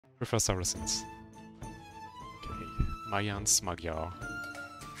Prefer Saracens. Okay. Mayans, Magyar.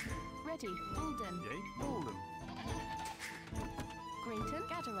 Ready, Bulden. Yay, Bulden. Grayton,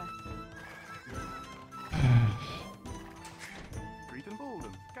 Gatherer. Greeton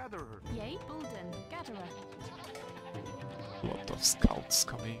Bulden, Gatherer. Yay, Bulden, Gatherer. Lot of scouts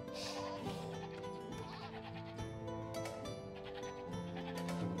coming.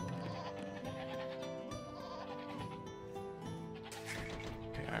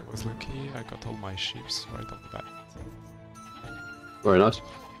 Okay, I was lucky. I got all my ships right off the bat. Very nice.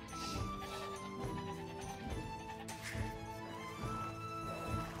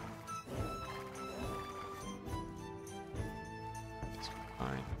 This one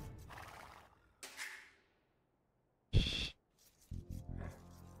fine.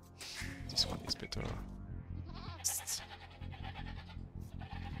 This one is better.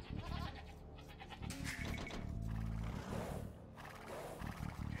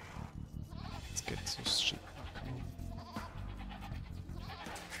 Let's get those ships back home.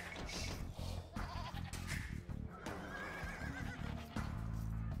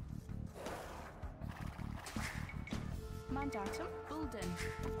 Mandatum, Bulden.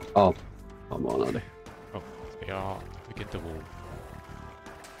 Oh, come on, Andy. Oh, they are against the wall.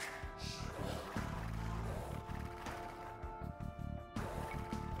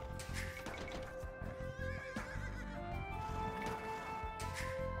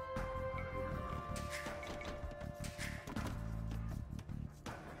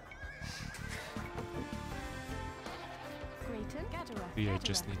 Grayton, Gatherer. Yeah, I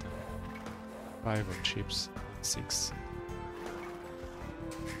just need 5 on ships, 6.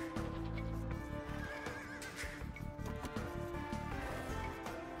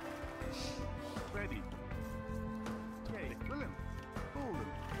 Ready. Yay, Willem. Bulden.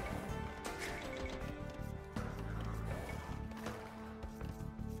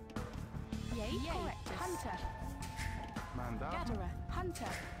 Yay, Correctus. Hunter. Mandatum. Gatherer.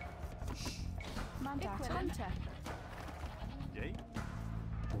 Hunter. Mandatum. Hunter. Yay.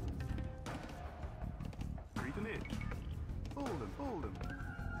 Greeton Itch. Bulden, Bulden.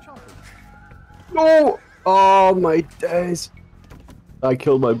 Chopper. No! Oh my days! I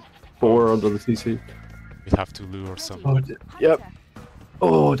killed my boar under the CC. We have to lure some. Oh, yep. Hunter.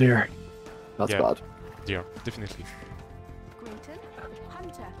 Oh dear. That's Yeah. bad. Yeah, definitely. Grayton.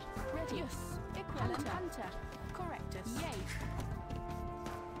 Hunter. Redius. Equivalent. Hunter. Correctus. Yay.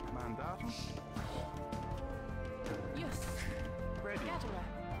 Mandatum. Yus. Ready. Gatherer.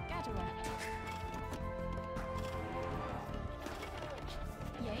 Gatherer.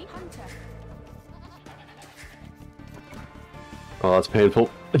 Yay. Hunter. Oh, that's painful.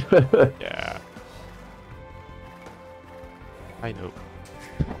 Yeah. I know.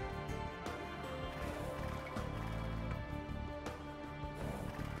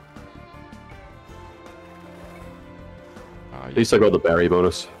 At least I got the berry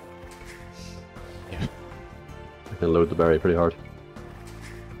bonus. Yeah. I can load the berry pretty hard.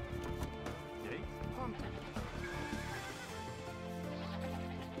 Yay. Hunter.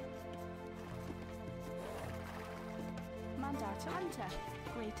 Mandatum. Hunter.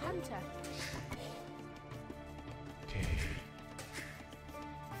 Great Hunter. Okay.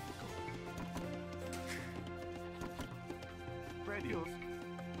 Redius.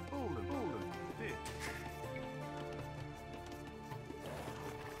 Bulden, Bulden. Ditch.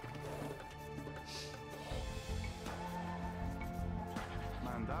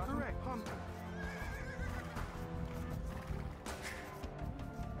 Mandatum. Correct. Hunter.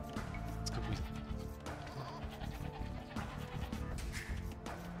 Let's go with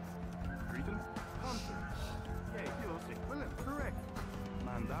Greeton. Hunter. Yay, Yossi. Willem. Correct.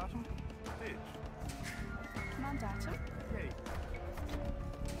 Mandatum. Ditch. Mandatum. Yay.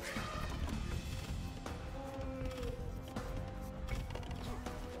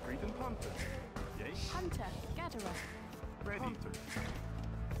 Greeton Hunter. Yay. Hunter. Gatherer. Ready. Hunter.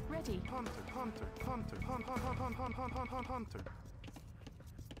 Ready. Hunter. Hunter. Hunter. Hunter. Hunter. Hunter. Hunter.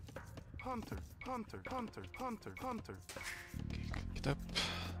 Hunter. Hunter. Hunter. Okay, get up.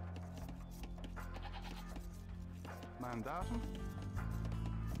 Mandatum.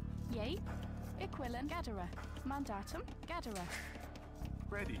 Yay. Equivalent. Gatherer. Mandatum. Gatherer.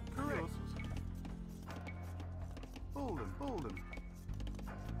 Ready. Correct. Bulden. Bulden.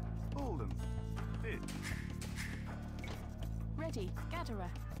 Bulden. Ditch. Ready.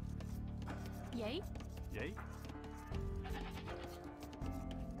 Gatherer. Yay. Yay.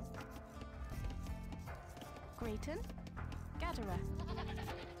 Grayton. Gatherer.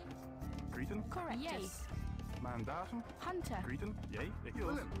 Greeton. Correctus. Yay. Mandatum. Hunter. Greeton. Yay.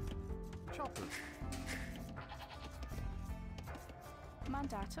 Willem. Chopper.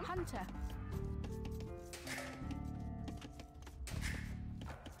 Mandatum. Hunter.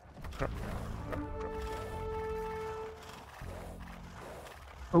 Crap.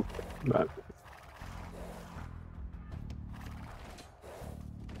 Oh, right.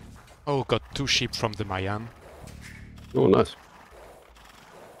 Oh, got 2 sheep from the Mayan. Oh, nice.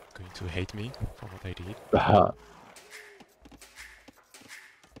 Going to hate me for what I did.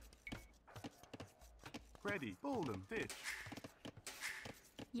 Ready. Bolden. Ditch.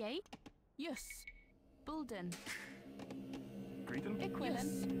 Yay. Yus. Bulden. Greeton.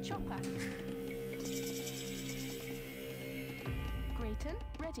 Equilin. Chopper. Grayton.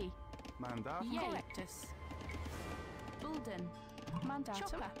 Ready. Mandatum. Yay. Correctus. Bulden. Mandatum.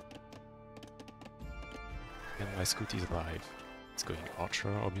 Chopper. And my Scooty is alive. It's going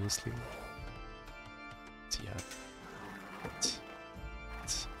Archer, obviously. So yeah.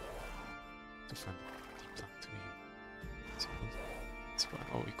 To find the deep plan to me. So it's fine.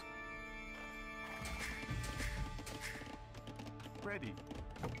 Oh, we could. Ready.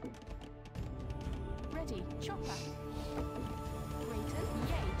 Ready. Chopper. Grayton.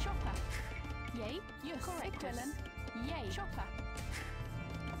 Yay. Chopper. Yay. Yus. Correctus. Yay. Chopper.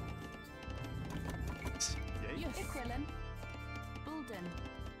 Yay. Yus. Equilin. Bulden.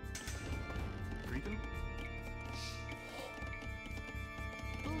 Greeton.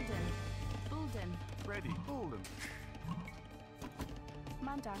 Bulden. Bulden. Ready. Bolden.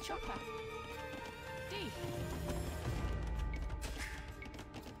 Manda. Chopper. D.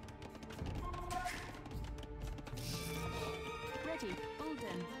 Ready.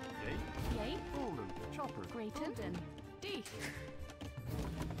 Bulden. Yay. Yay. Bolden. Chopper. Grayton. Bulden. D.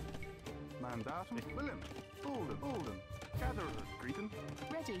 Mandatum. Equilin. Bolden. Bolden. Gatherer. Greeton.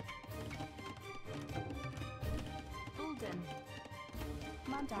 Ready. Bulden.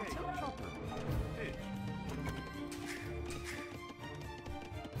 Yay. Mandatum. Chopper. Ditch.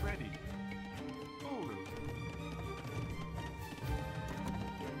 Ready. Bolden.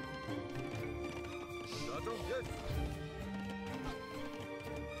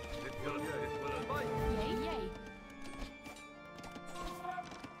 Yay.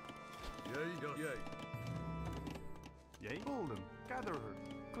 Yay. Yay. Bolden. Gatherer.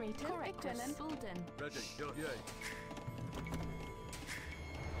 Grayton. Correctus. Bulden.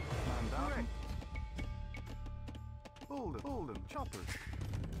 Mandatum. Bolden. Bolden. Chopper.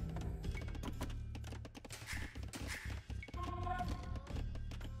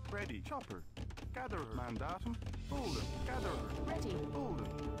 Ready. Chopper. Gatherer. Mandatum. Bolden. Gatherer. Ready. Bolden.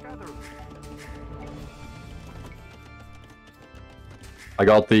 Gatherer. I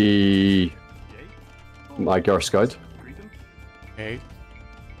got the Yay. Magyar Scout. Greeton. Okay.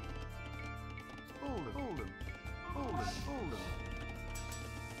 Bolden. Bolden. Bolden. Bolden.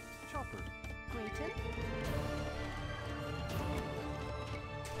 Chopper. Grayton.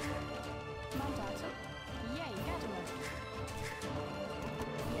 Mandatum. Yay. Gatherer.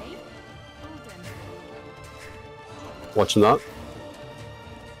 Yay. Bulden. Watching that.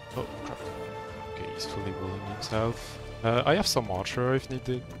 Oh, crap. Okay, he's fully willing himself. I have some Archer if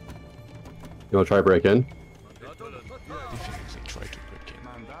needed. You want to try break in? Definitely try to break in.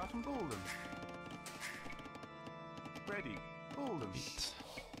 Mandatum. Bolden. Ready. Bolden. Beat.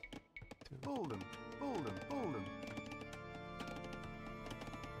 Bolden. Bolden. Bolden.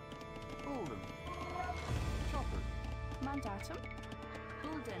 Bolden. Chopper. Mandatum.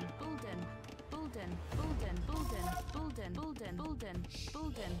 Bulden. Bulden. Bulden. Bulden. Bulden. Bulden. Bulden. Bulden.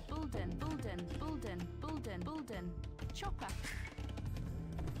 Bulden. Bulden. Bulden. Bulden. Bulden. Bulden. Chopper.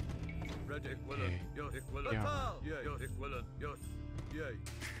 Okay. Yeah.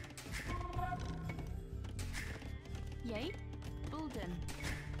 Yay. Bulden.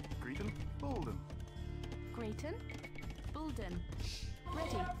 Greeton. Bolden. Grayton. Bulden.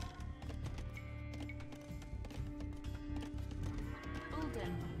 Ready.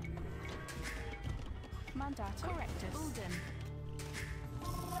 Bulden. Mandatum. Correctus. Bulden.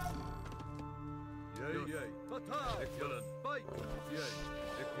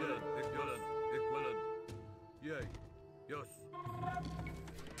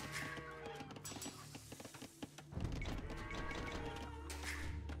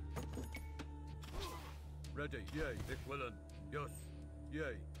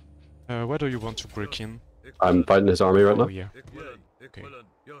 Where do you want to break in? I'm fighting his army right Oh now. yeah. Okay.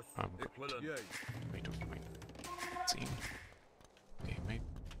 I'm good. Wait of my team. Okay, maybe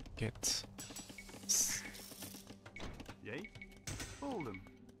get. Yay. Bolden.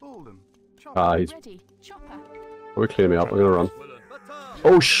 Bolden. Chopper. Ah, he's Ready. Chopper. we're cleaning me up. I'm gonna run.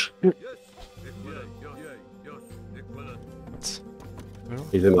 Oh shit! Well,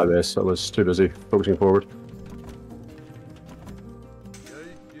 He's in my base. I was too busy focusing forward.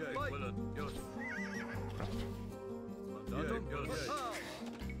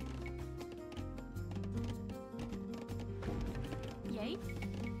 Yay.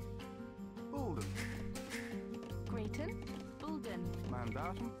 Bulden. Grayton. Bulden.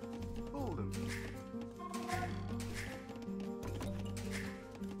 Mandatum. Bulden.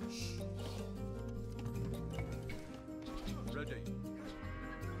 Ready.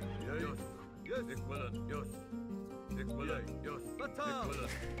 Yes. Yes. Equivalent. Yes. Equivalent. Yes.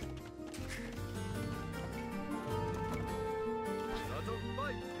 Equivalent. Battle.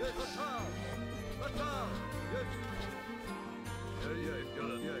 Fight. Yes. Batal. Batal. Yes. Yeah.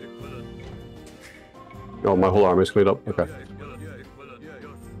 Equivalent. Yeah. Equivalent. Oh, my whole army's cleaned up. Okay. Yeah. Equivalent. Yeah. Equivalent. Yeah.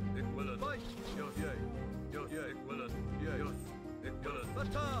 Yes. Equivalent. Fight. Yes. Yeah. Yes. Yeah. Equivalent. Yeah. Yes. Equivalent.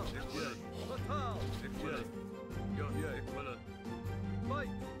 Batal. Equivalent. Batal. Equivalent. Yes. Yeah. Equivalent.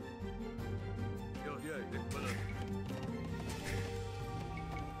 Fight. Yes. Yeah. Equivalent.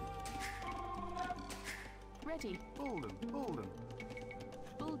 Ready. Bulden. Bulden.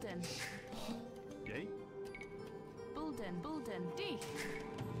 Bulden. Yay. Bulden. Bulden. D.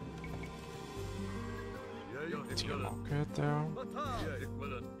 Yeah. Yes. See a Equivalent. market there. Batal. Yeah.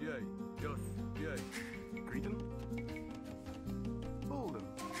 Equivalent. Yeah. Yes. Yeah. Cretan. Bulden.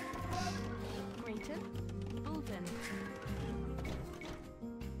 Grayton. Bulden.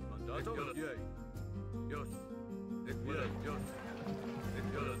 Mandatum. Yeah. Yes. Equivalent. Yes.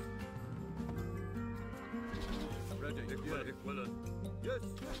 Equivalent. Ready. Equivalent. Equivalent. Yes.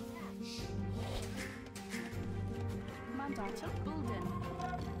 Mandatum. Bulden.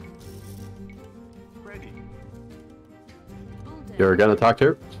 Ready. Bulden. You're getting attacked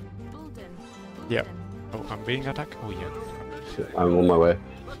here? Bulden. Yeah. Bulden. Oh, I'm being attacked? Oh, yeah. I'm on my way.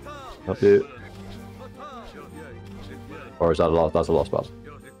 Help you. Batal. Yes. Yeah. Equivalent. Or is that a loss? That's a lost battle.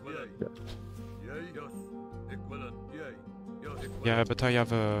 Yes. Equivalent. Yeah. Yes. Equivalent. Yeah. Yes. Equivalent. Yeah, but I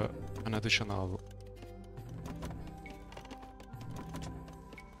have an additional...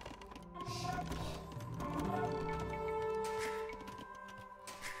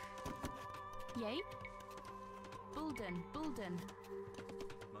 Yay. Bulden. Bulden.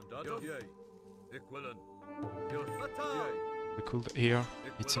 Mandatum. Yeah. Equivalent. Yes. Batal. Yeah. We could here.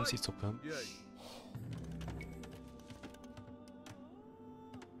 It seems it's open. Yeah.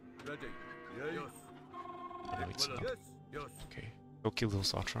 Ready. Yeah. Yes. No, it's Equivalent. not. Yes. Yes. Okay. Go kill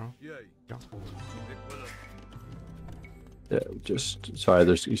those archer. Yeah. Yeah. Equivalent. Yeah, just sorry.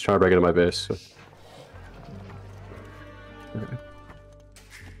 He's trying to break into my base. So.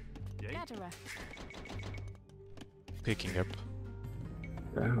 Yay. Gatherer. Picking up.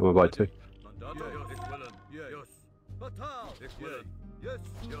 Yeah, I'm about to. Mandatum. Yeah. Equivalent. Yeah. Yes. Batal. Equivalent. Yes.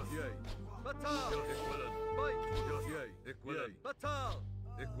 Yes. Yeah. Batal. Yes. Equivalent. Fight. Yes. Yeah. Equivalent. Batal.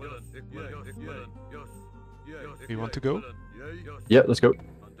 Equivalent. Equivalent. Equivalent. Yes. Yeah. We want to go? Yeah. Yes. Yeah, let's go.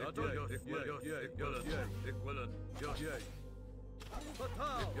 Mandatum. Yes. Equivalent. Yeah. Equivalent. Yeah. Equivalent. Yes. Yeah.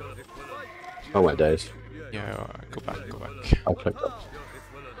 Batal. Yes. Equivalent. Oh my days. Yeah, go back, go back. I clicked up. Yes.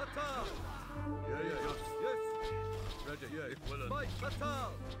 Equivalent. Batal. Yeah. Yeah. Yes. Yes. Ready. Yeah. Equivalent. Fight. Batal.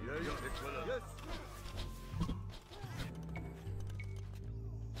 Yeah. Yes. Equivalent. Yes.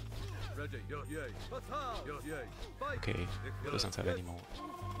 Ready. Yes. Yeah. Batal. Yes. Yeah. Fight. Okay, Equivalent. doesn't have Yes. any more.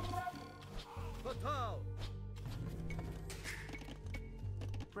 Batal.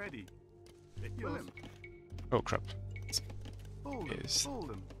 Ready. Equivalent. Oh crap. Bulden. Yes.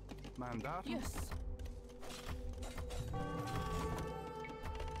 Bulden. Mandatum. Yes.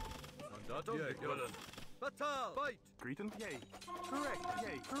 Mandatum. Yeah. Equivalent. Batal. Fight. Cretan. Yay. Correct.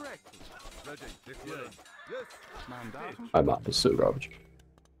 Yay. Correct. Ready. Equivalent. Yes. Mandatum. My map is so garbage.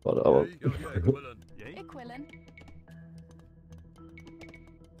 But oh well. Yeah. Yeah. Equivalent. Yay. Equilin.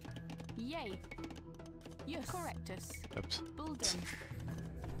 Yay. Yes. Correctus. Oops. Bulden.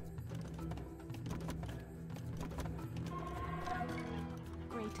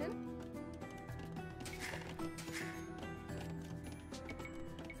 Grayton.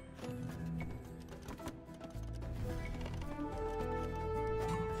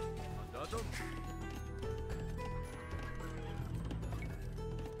 Mandatum.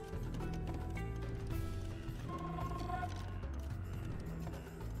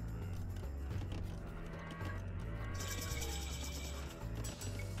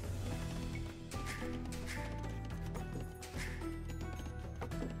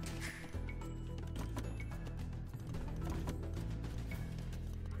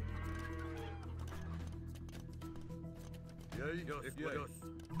 Yeah. Yes. Yes.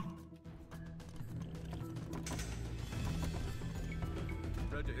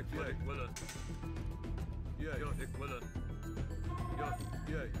 Ready. Equivalent. Yeah. Yes. Equivalent. Yes.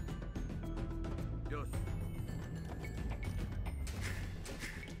 Yeah. Yes.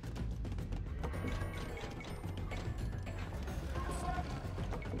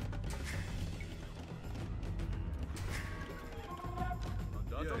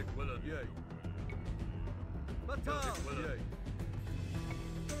 Batal! Yay!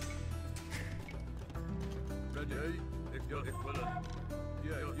 Ready? Ik willen.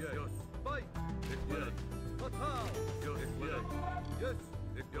 Yay, yay. Fight! Ik willen. Batal! Ik willen. Yes!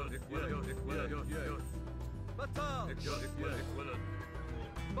 Ik willen. Yes! Batal! Ik willen.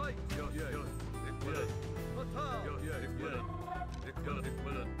 Fight! Yes! Ik willen. Batal! Ik willen. Ik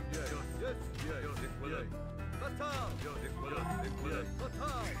willen. Yes! Yes! Ik willen. Batal! Ik willen.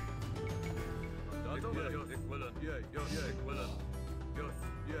 Batal! Ik willen. Yay, ik willen. Yes,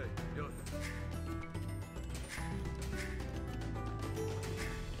 yay, yes.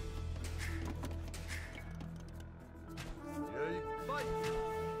 Yay, fight!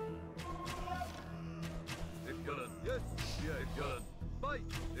 Ik willen. Yes, yay, ik willen. Fight!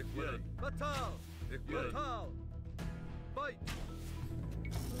 Ik willen. Batal! Ik willen. Batal! Fight!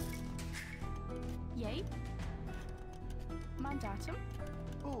 Yay. Mandatum.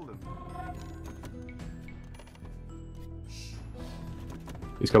 Bolden.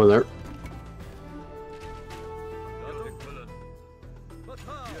 He's coming there. Ik willen.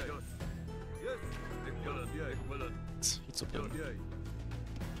 Batal! Yes. Yes, ik willen. Ja, ik willen. It's okay. Yay.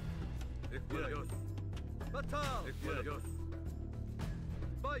 Ik willen. Yes. Batal! Ik willen. Yes.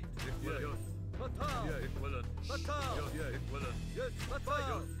 Fight! Ik willen. Yes. Batal! Ja, ik willen. Batal! Ja, ik willen. Yes.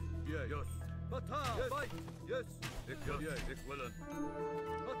 Batal! Ja, yes. Batal! Fight! Yes. Ik willen. Ja, ik willen.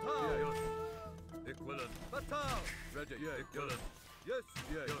 Batal! Ja, yes. Ik willen. Batal! Ready? Ja, ik willen. Yes.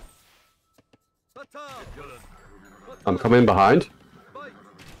 Ja, yes. Batal! Ik willen. I'm coming behind. Fight!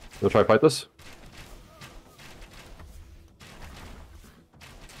 Gonna try to fight this.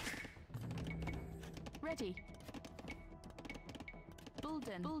 Ready.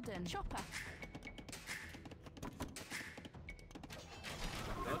 Bulden. Bulden. Chopper.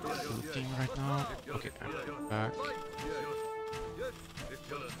 Looting right now. Okay, I'm back. Fight! Ja, yes. Yes. Ik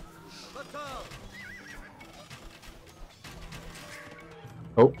willen. Batal!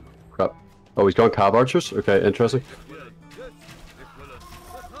 Oh, crap. Oh, he's gone cab archers? Okay, interesting. Yes. Ik willen.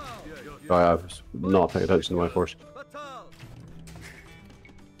 Batal! Ja, yes. Oh, I was not paying attention to my force. Batal!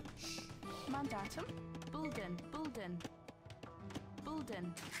 Mandatum. Bulden. Bulden.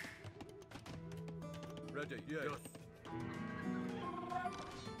 Bulden. Ready? Ja, yes.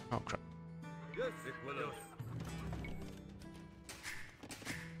 Oh crap. Yes. Ik willen.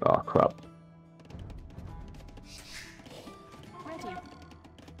 Oh, crap. Ready.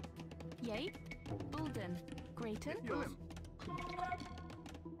 Yay. Bulden. Grayton. Willem.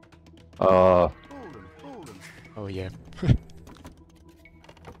 Uh, Bolden. Bolden. Oh yeah.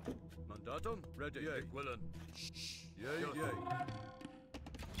 Mandatum? Ready? Ja, ik willen. Yay, yay.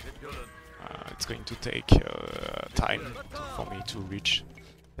 Ik willen. It's going to take time for me to reach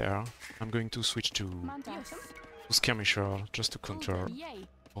there. I'm going to switch to Mandatum. skirmisher just to counter Bulden. Yay.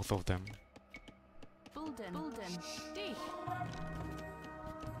 both of them. Bulden. Bulden. D.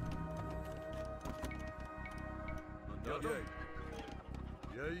 Mandatum?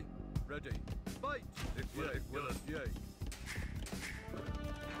 Yay. Ready. Fight! Ik willen. Ik willen. Yay.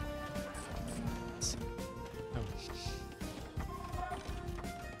 Oh.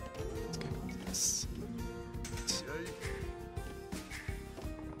 Let's get this. Yay.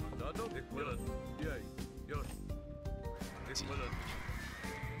 Mandatum? Ik willen. Yay. Yes. Ik willen.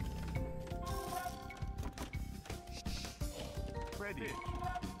 Ready.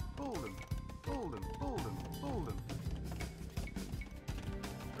 Bolden. Bolden. Bolden. Bolden.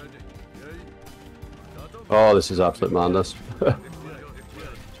 Ready. Yay. Mandatum? oh, this is absolute madness. Ik willen. Ik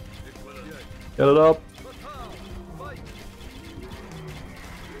willen. Ik willen. Yay. Get it up. Batal! Fight!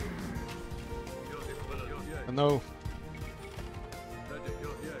 Ja, ik willen. Yay. Oh no. Ready.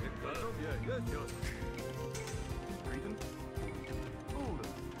 Ja, ik willen. Yay. Yes, yes. Britain. Bolden.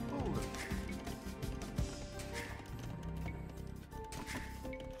 Bolden.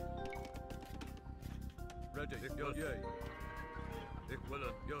 Ready. Ik wil. Yay. Ik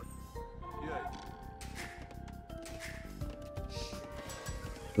willen. Yes. Yay.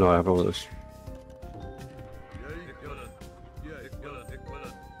 No, I have all this. Yay. Ik willen. Yay. Ik willen. Ik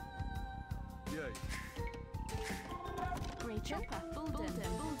willen. Yay. Great Chopper. Bulden.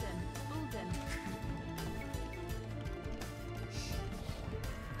 Bulden. Bulden.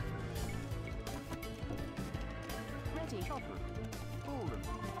 Ready. Chopper. Bolden.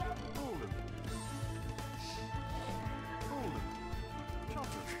 Bolden. Bolden.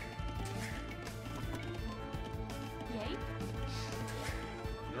 Chopper. Yay.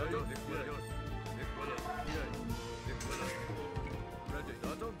 Yay. Ik willen. Yes. Ik willen. Yay. Ik willen. Ready.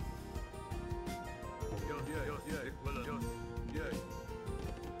 Datum? Yes. Yes. Yes. Ik willen. Yes. Yay.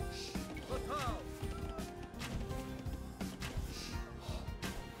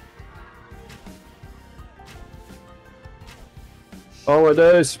 Oh, it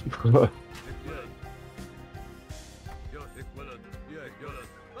is. Ik willen. Jos, ik willen. Ja, ik willen.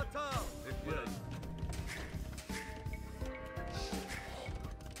 Bataal. Ik willen.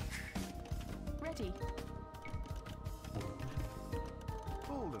 Ready.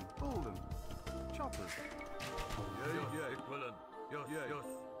 Bolden, bolden. Chopper. Ja, ik willen. Jos, Jos.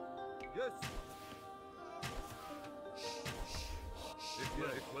 Yes.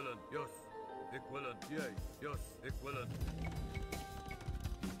 Ik willen. Jos. Ik willen. Jij. Jos, ik willen.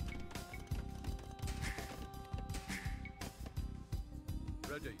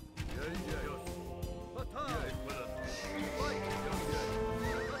 Ready. Ja, Jos. Bataal. Ja, ik willen. Fight. Jos,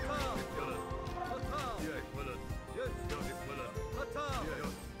 Bataal. Ik willen. Bataal. Ja, ik willen. Yes, Jos, ik willen. Bataal. Ja,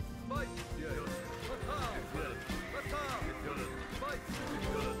 Jos. Fight. Ja, Jos. Bataal. Ik willen. Bataal. Ik willen. Fight. Ik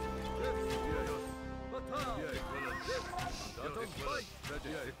willen. Yes, ja, Jos. Bataal. Ja, ik willen. Yes. Dat is fight. Ready.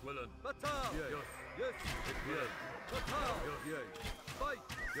 Ja, ik willen. Bataal. Ja, Jos. Yes, ik willen. Bataal. Jos, jij. Fight.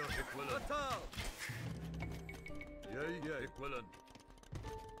 Jos, ik willen. Bataal. Ja, ik willen.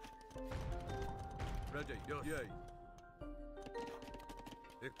 Ready, Jos. Jij.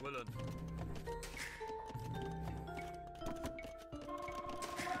 Ik willen.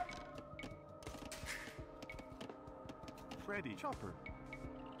 Ready. Chopper.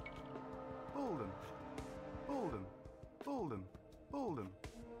 Bolden. Bolden. Bolden. Bolden.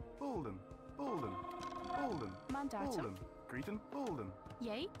 Bolden. Bolden. Bolden. Mandatum. Bolden. Greeton. Bolden.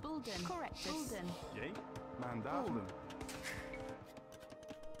 Yay. Bulden. Correctus. Bulden. Yay. Mandatum. Bolden.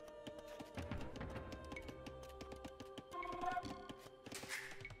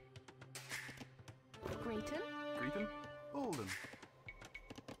 Grayton. Greeton. Bolden.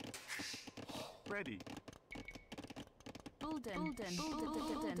 Ready. Bulden. Bulden.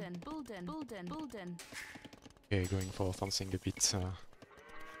 Bulden. Bulden. Bulden. Bulden. Okay, going for something a bit.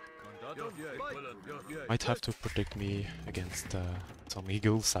 Jos, jij. Ik willen. Jos, jij. Might have to protect me against some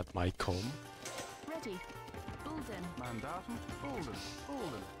eagles that might come. Ready. Bulden. Mandatum. Bolden.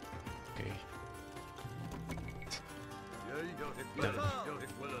 Bolden. Okay. Jij, Jos, ik willen. Jos, ik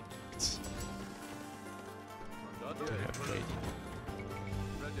willen. It's Mandatum. yeah, Ik willen. ready.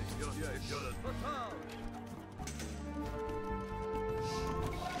 Ready, Jos, jij. Ik willen. Bataal.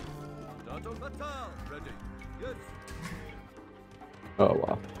 Mandatum. Bataal. Ready. Yes. Oh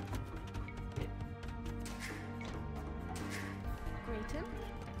wow. Grayton.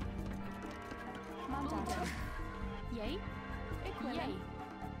 Mandatum. Yay. Equilin.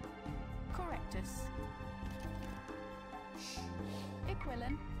 Correctus.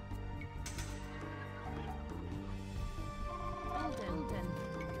 Equilin. Bulden.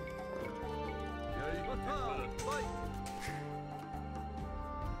 Jij. Bataal. Fight.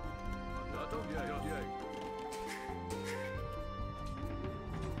 Mandatum. Jij, Jos, jij.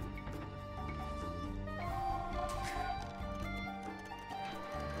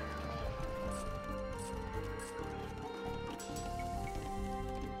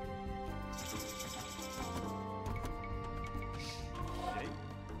 Yay.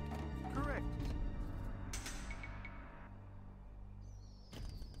 Correct.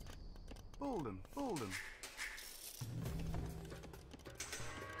 Bolden. Bolden.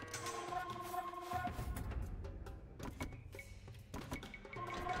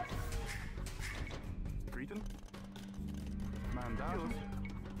 Greeton. Mandatum.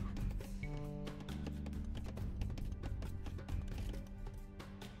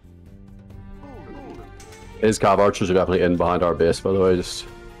 Bolden. Bolden. His cav archers are definitely in behind our base, by the way. Just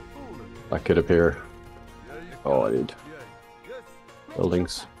Bolden. that could appear. Jij. Oh, I need Jij. Yes.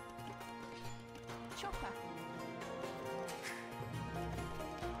 buildings. Chopper.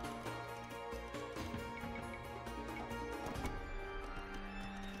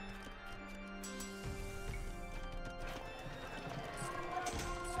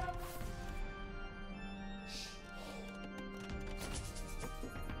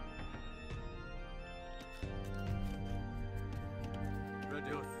 Ready,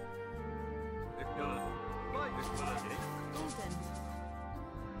 Jos. Ik willen. Fight. Ik willen. Bulden.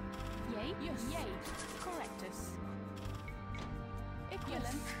 Yay. Yes. Yay. Correctus.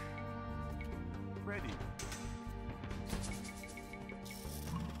 Equilin. Ready.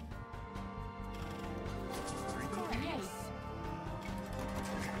 Greeton. Yes.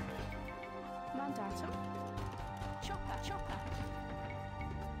 Mandatum. Chopper. Chopper.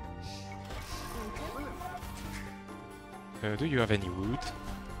 Grayton. Do you have any wood?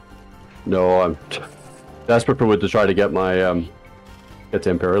 No, I'm desperate for wood to try to get my get to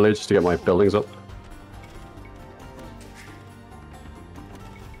Imperial Age, just to get my buildings up.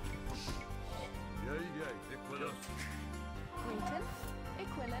 Jij. Ik willen. Grayton.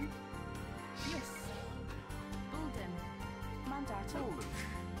 Equilin. Yes. Bulden. Mandatum. Golden.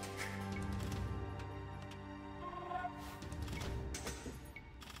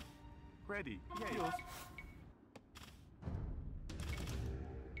 Ready. Yeah. Yours.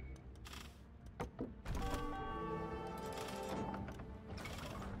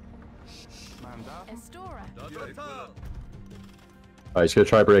 Mandat. Estora. Fatal. Alright, he's gonna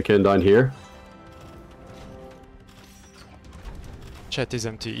try break in down here. Chat is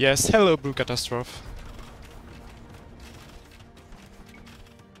empty. Yes, hello, Blue Catastrophe.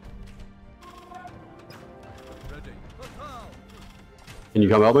 Ready. Fatal. Can you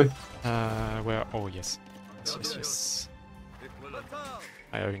come help me? Where? Oh, yes. Yes, yes, yes. Fatal.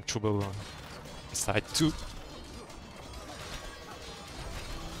 I'm having trouble on side 2.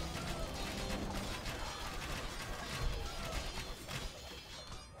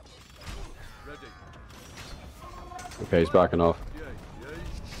 Ready. Okay, he's backing off. Yay. Yay.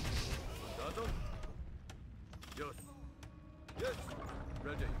 Mandatum. Yes. Yes.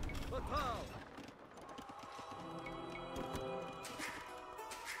 Ready. Fatal.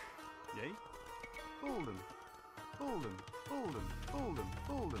 Yay. Golden. Golden. Golden. Golden.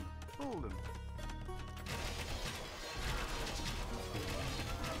 Golden. Golden.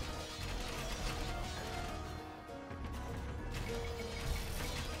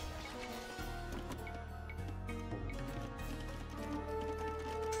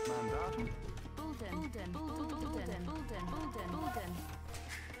 Mandat. Bulden. Bulden.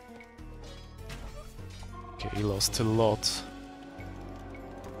 Okay, he lost a lot.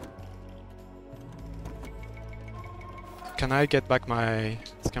 Can I get back my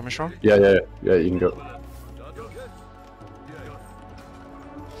skirmisher? Yeah, yeah, yeah, you can go. Mandatum. Yes. Yes.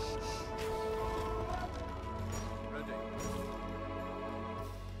 Ready.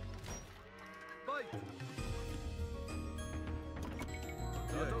 Fight.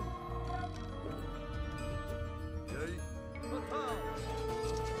 Mandatum. Yay. Fatal.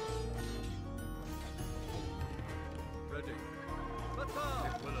 Ready. Fatal.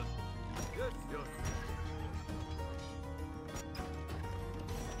 Yes. Yes.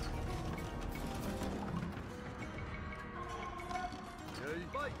 Yay.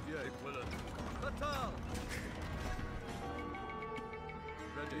 Fight. Yay. Fatal.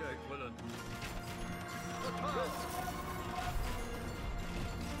 Ready. Yay. Fatal. Fatal.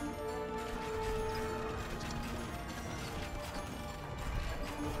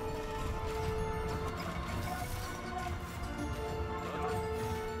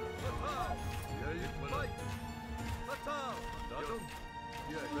 Yay. Fight. Fatal. Mandatum.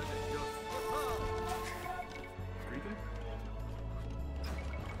 Yay. Ready. Yes. Fatal. Cretan.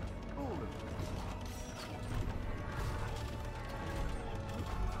 Golden.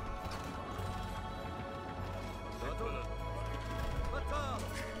 Mandatum. Fatal.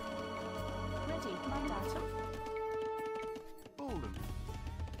 Ready. Mandatum. Golden.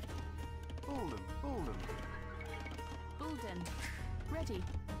 Golden. Golden. Bulden. Ready.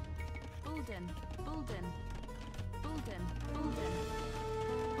 Bulden. Bulden. Bulden. Bulden.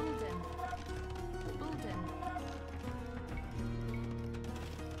 Bulden. Bulden.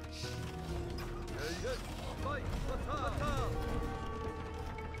 Yay. Yes. Fight. Fatal.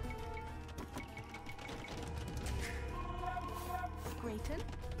 Grayton.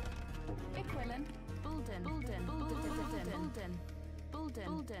 Equilin. Bulden. Bulden. Bulden. Bulden.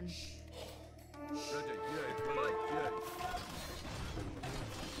 Bulden. Ready. Yay. Fight. Yay.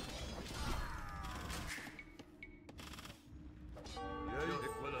 Yay.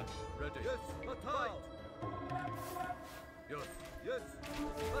 Ready. Yes. Fatal. Yes. Yes.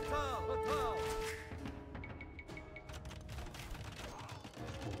 Fatal. Fatal.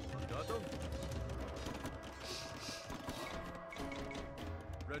 Mandatum.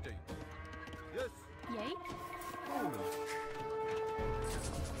 Ready. Yes. Yay. Golden.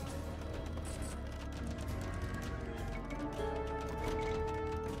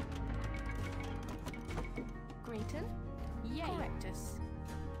 Grayton. Yay. Correctus.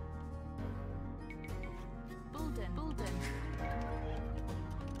 Bulden. Bulden.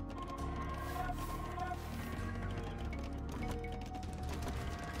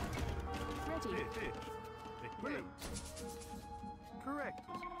 Ready. Pitch. Equilin. Correct.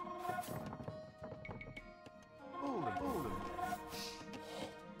 Golden. Golden.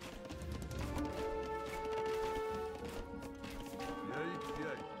 Yay.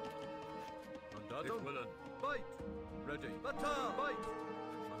 Yay. Mandatum. Fight. Ready. Fatal. Fight.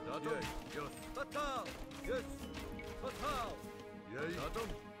 Mandatum. Yes. Fatal. Yes. Fatal. Yay. Mandatum.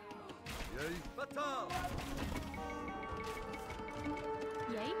 Yay. Fatal.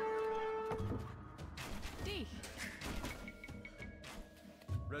 Yay. Dich.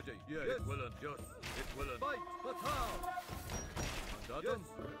 Ready. Yes. Yes. Fight. Fatal. Yes.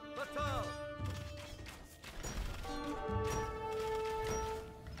 Fatal.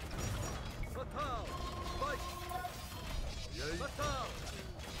 Fatal. Fight. Yay. Fatal.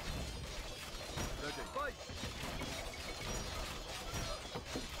 Ready. Fight.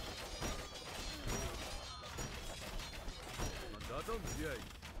 Mandatum. Yay.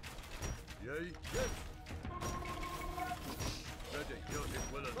 Yay. Yes. Ready. Yes. It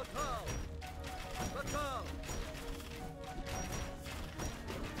will. Fatal. Fatal.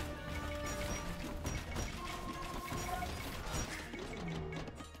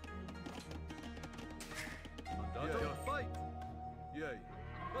 Mandatum. Fight. Yay.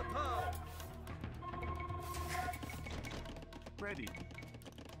 Fatal. Ready.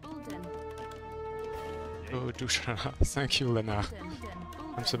 Bulden. Oh, Dushana. Thank you, Lena.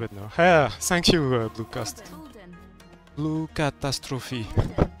 Bulden. I'm so bad now. Yeah, thank you, Blue Cast. Bulden. Blue Catastrophe.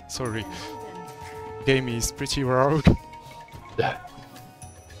 Bulden. Sorry. Bulden. Game is pretty rogue. Yay. Yes.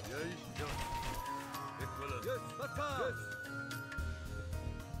 It will. Yes. Fatal. Yes.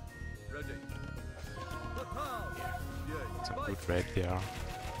 Ready. Fatal. Yay. Some Fight. good red there. Yay.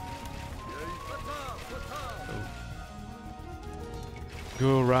 Fatal. Fatal.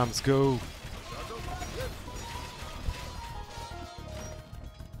 Go, Rams, go!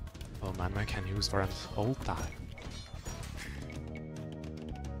 Oh man, I can use Rams all time.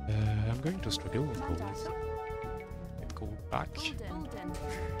 I'm going to struggle on gold. Mandatum. Go back. Bulden. Bulden.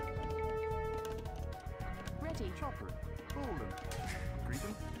 Ready. Chopper. Bolden.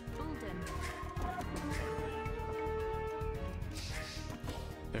 Greeting. Bulden.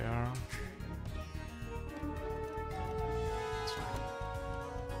 There. That's fine.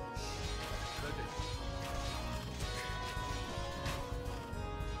 Ready.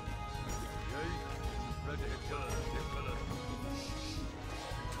 Yay. Ready. It will. It will.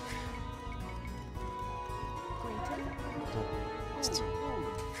 Greater. Oh, still.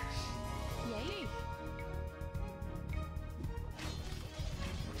 Yay.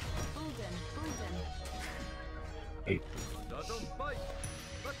 Bulden. Bulden. Mandatum. Fight.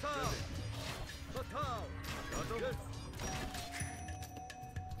 Fatal. Fatal. Mandatum. Yes.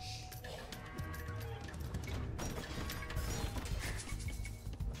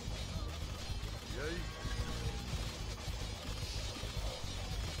 Yay.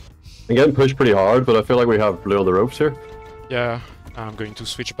 I'm getting pushed pretty hard, but I feel like we have blue on the ropes here. Yeah, I'm going to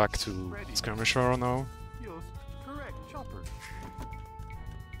switch back to Skirmisher now. Just correct. Chopper.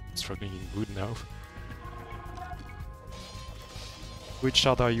 Struggling in wood now. Which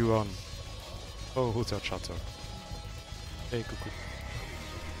shard are you on? Oh, Hotter Charter. Hey, cuckoo.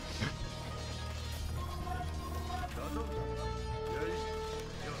 Mandatum. Yay.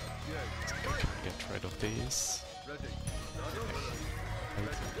 Yes. Yay. I can get rid of this. Ready. Mandatum. Right.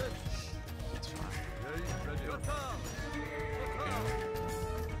 Ready. Yes. That's fine. Yay. Ready. Fatal. Fatal.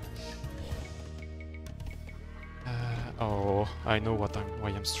 Oh, I know why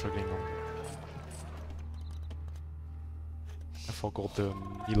I'm struggling on. I forgot the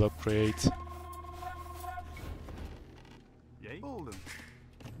meal upgrade. Yay. Bolden.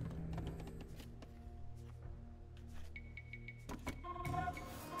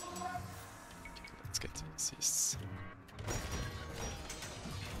 Let's get this.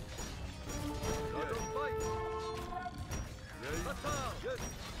 Mandatum. Fight. Yay. Fatal. Yes.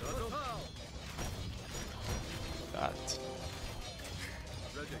 Fatal. That.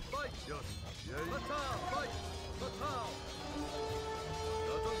 Ready. Fight. Yes. Yay. Fatal. Fight. Fatal.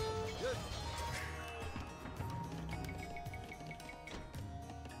 Mandatum. Yes.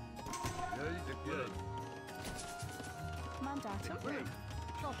 Yay. It will. Mandatum. Yay.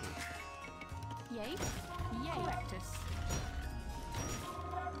 Chopper. Yay. Yay. Correctus.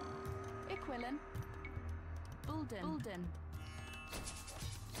 Equilin. Bulden. Bulden.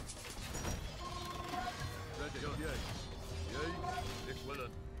 Ready. Yay. Yay. It will.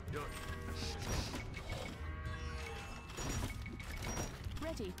 Yes.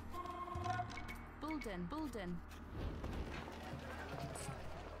 Ready. Bulden. Bulden.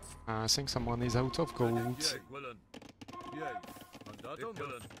 I think someone is out of gold. Yay. Willen. Yay. Mandatum.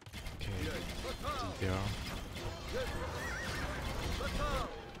 Willen. Okay, Yay. Fatal. there. Yes. Fatal.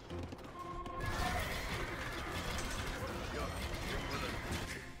 Yes. It willen.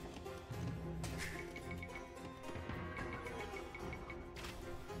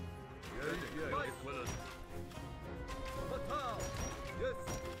 Yay. Yay. It willen. Fatal. Yes.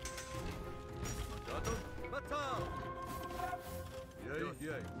 Mandatum. Fatal. Yay.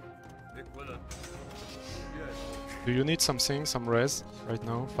 Yay. It willen. Yes. Do you need something, some res right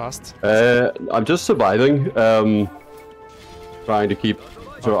now, fast? I'm just surviving. Trying to keep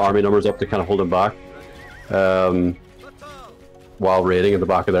sort of army numbers up to kind of hold them back. Fatal. while raiding in the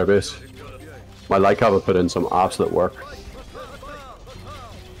back of their base. My light cav have put in some absolute work.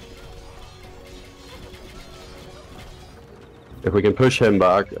 If we can push him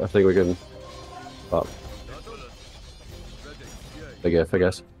back, I think we can. Well, big if, I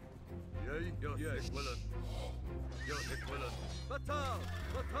guess.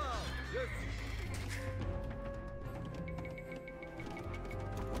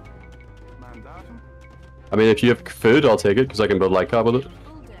 Mandatum. I mean, if you have food, I'll take it because I can build light cav with it.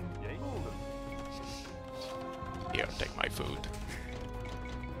 Bulden. Yay. Bulden. Here, take my food.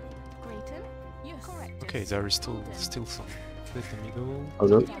 Briton. Yes. Correct. Okay, there is still some in the middle. Oh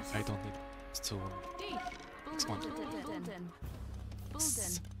no. I don't need still one. Excellent. Bulden.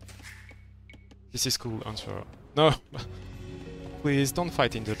 Bulden. This is cool, answer. No! Please don't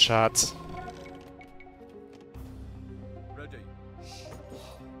fight in the chat. Ready.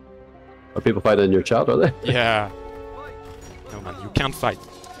 Are people fighting in your chat, are they? Yeah. No man, you can't fight.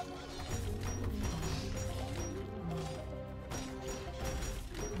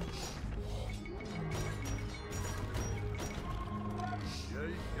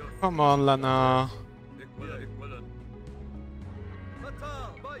 Come on, Lana.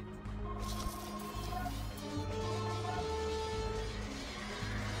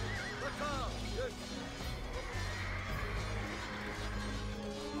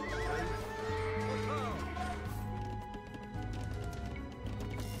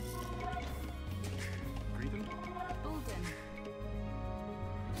 Breeden. Bulden.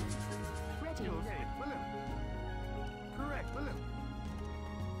 Ready. Yay. Willem. Correct. Willem.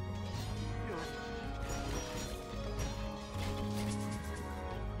 Yours.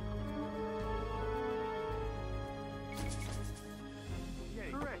 Yay.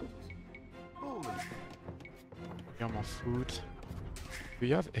 Correct. Bulden. We have more food. Do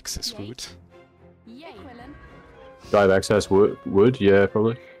you have excess Yay. food? Yay. Quillen. Do I have excess wood? Yeah,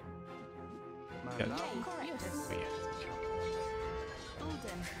 probably. Yeah. Mandatum. Yes. Oh, yeah.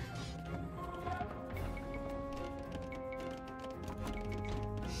 Bulden.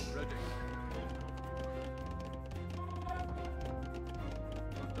 Ready.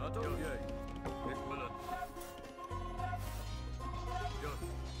 Mandato? Yay. Equivalent. Yes.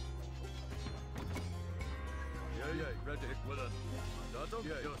 Yay, yay. Ready. Equivalent. Mandato?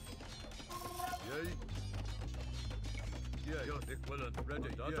 Yay. Yes. Yay. Yeah, yes. Equivalent. Ready.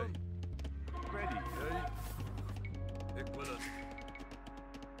 Mandato? Ready. Yay. Equivalent.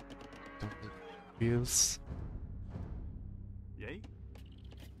 Don't need wheels. Yay.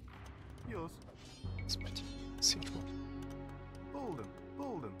 Yours. It's pretty simple. Bulden.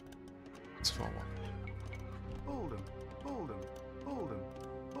 Bulden. It's for one. Bulden. Bulden. Bulden.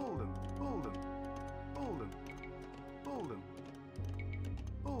 Bulden. Bulden. Bulden. Bulden.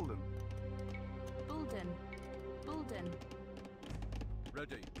 Bulden. Bulden. Bulden.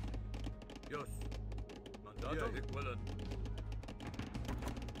 Ready. Yes. Mandato? Yeah, equivalent.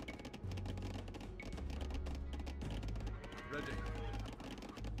 Ready.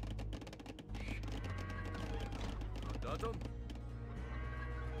 Mandatum?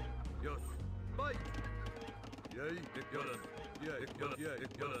 Yes. Fight! Yay, equivalent. Yeah, equivalent. Yeah,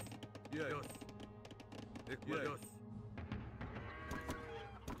 equivalent. Yeah, yes. Equivalent. Yes.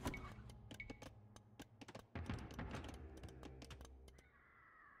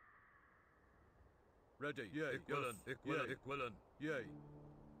 Ready. Yeah, equivalent. Equivalent. Equivalent. Yay.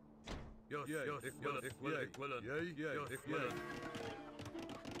 Yes. Yeah. Yes. Equivalent. Equivalent. Equivalent. Yay. Yeah. Equivalent.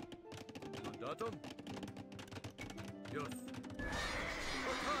 Mandatum. Yes.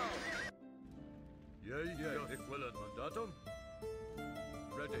 Yay. Yeah. Yes. Equivalent. Mandatum.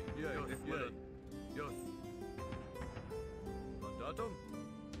 Ready. Yeah. Yes. Equivalent. Yes. Mandatum.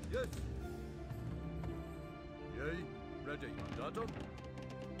 Yes. Yay. Ready. Mandatum.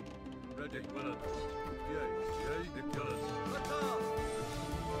 Ready. Equivalent. Yay. Yay. Equivalent. Attack!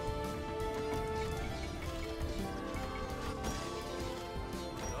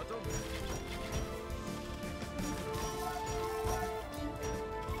 Mandatum.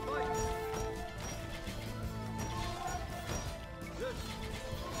 Fight! Yes.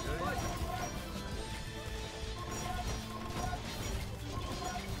 Yay. Fight!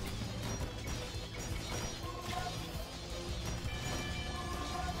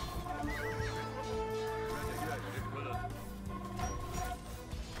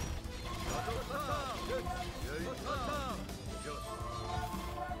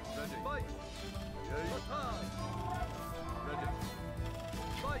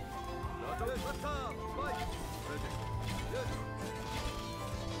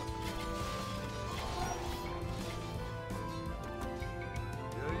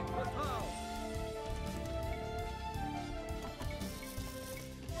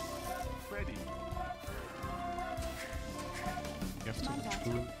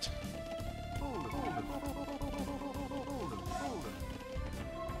 Good. Hold it, hold it, hold it, hold it.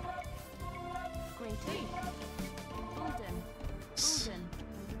 Great tea. Bulden. Bulden.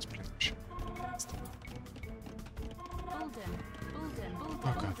 It's plenty of shit. Bulden. Bulden. Bulden.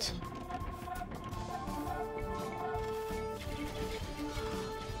 Oh god.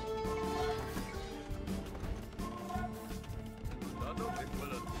 Datum, ik wil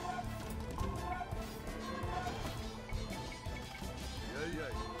het. Jee,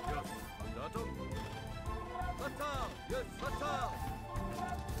 yes. Datum. Fatal, yes, fatal.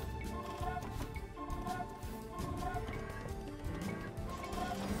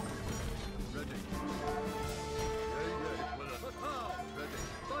 Ready. Jee, ik wil het. Fatal, ready.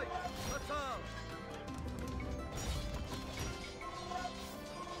 Fight, fatal.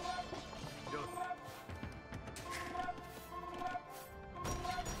 Yes.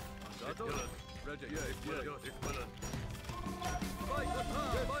 Datum, ready. Ja, ik wil het. Ik wil het. Fight,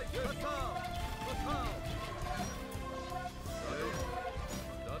 fatal, fight, fatal, fatal.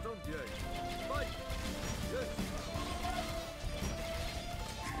 Datum, jee. Fight, yes.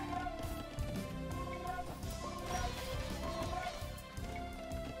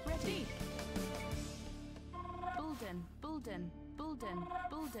 Ready. Bulden. Bulden. Bulden.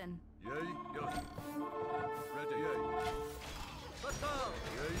 Bulden. Yay, yes. Ready, yay. Fatal,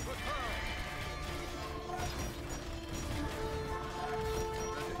 yay, fatal.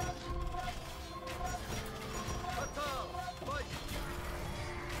 Ready. Fatal, fight.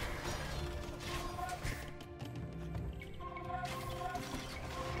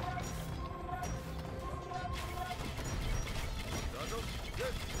 Datum,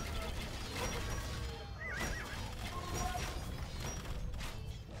 yes.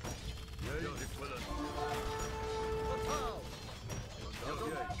 Yay, ik wil het. Fatal. Datum,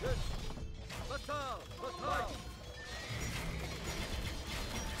 yes. Fatal, fatal.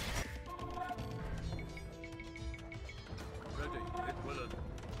 Ready, ik wil het.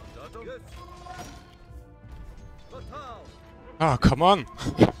 Datum, yes. Fatal, Ah, come on!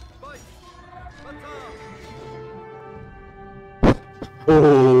 fight. Fatal.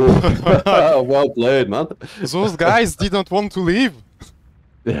 Oh, well played, man. Those guys didn't want to leave!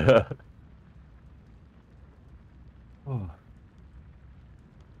 Yeah. Oh.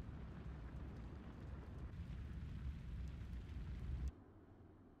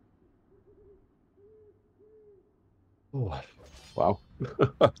 Oh. Wow.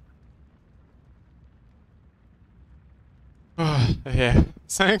 Yeah,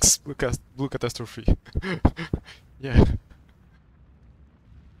 thanks, Blue Catastrophe. Yeah.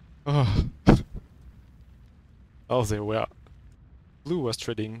 Oh. Oh, they were. Blue was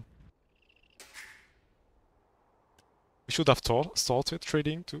trading. We should have started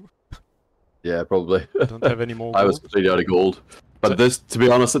trading too. Yeah, probably. I don't have any more I was gold. completely out of gold. But this, to be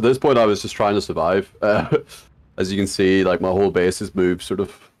honest, at this point, I was just trying to survive. As you can see, like my whole base is moved sort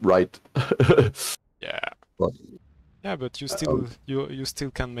of right. Yeah. But, Yeah, but you still you still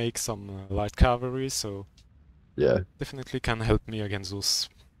can make some light cavalry, so yeah, definitely can help me against those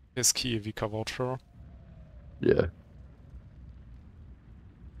pesky heavy cavalry. yeah.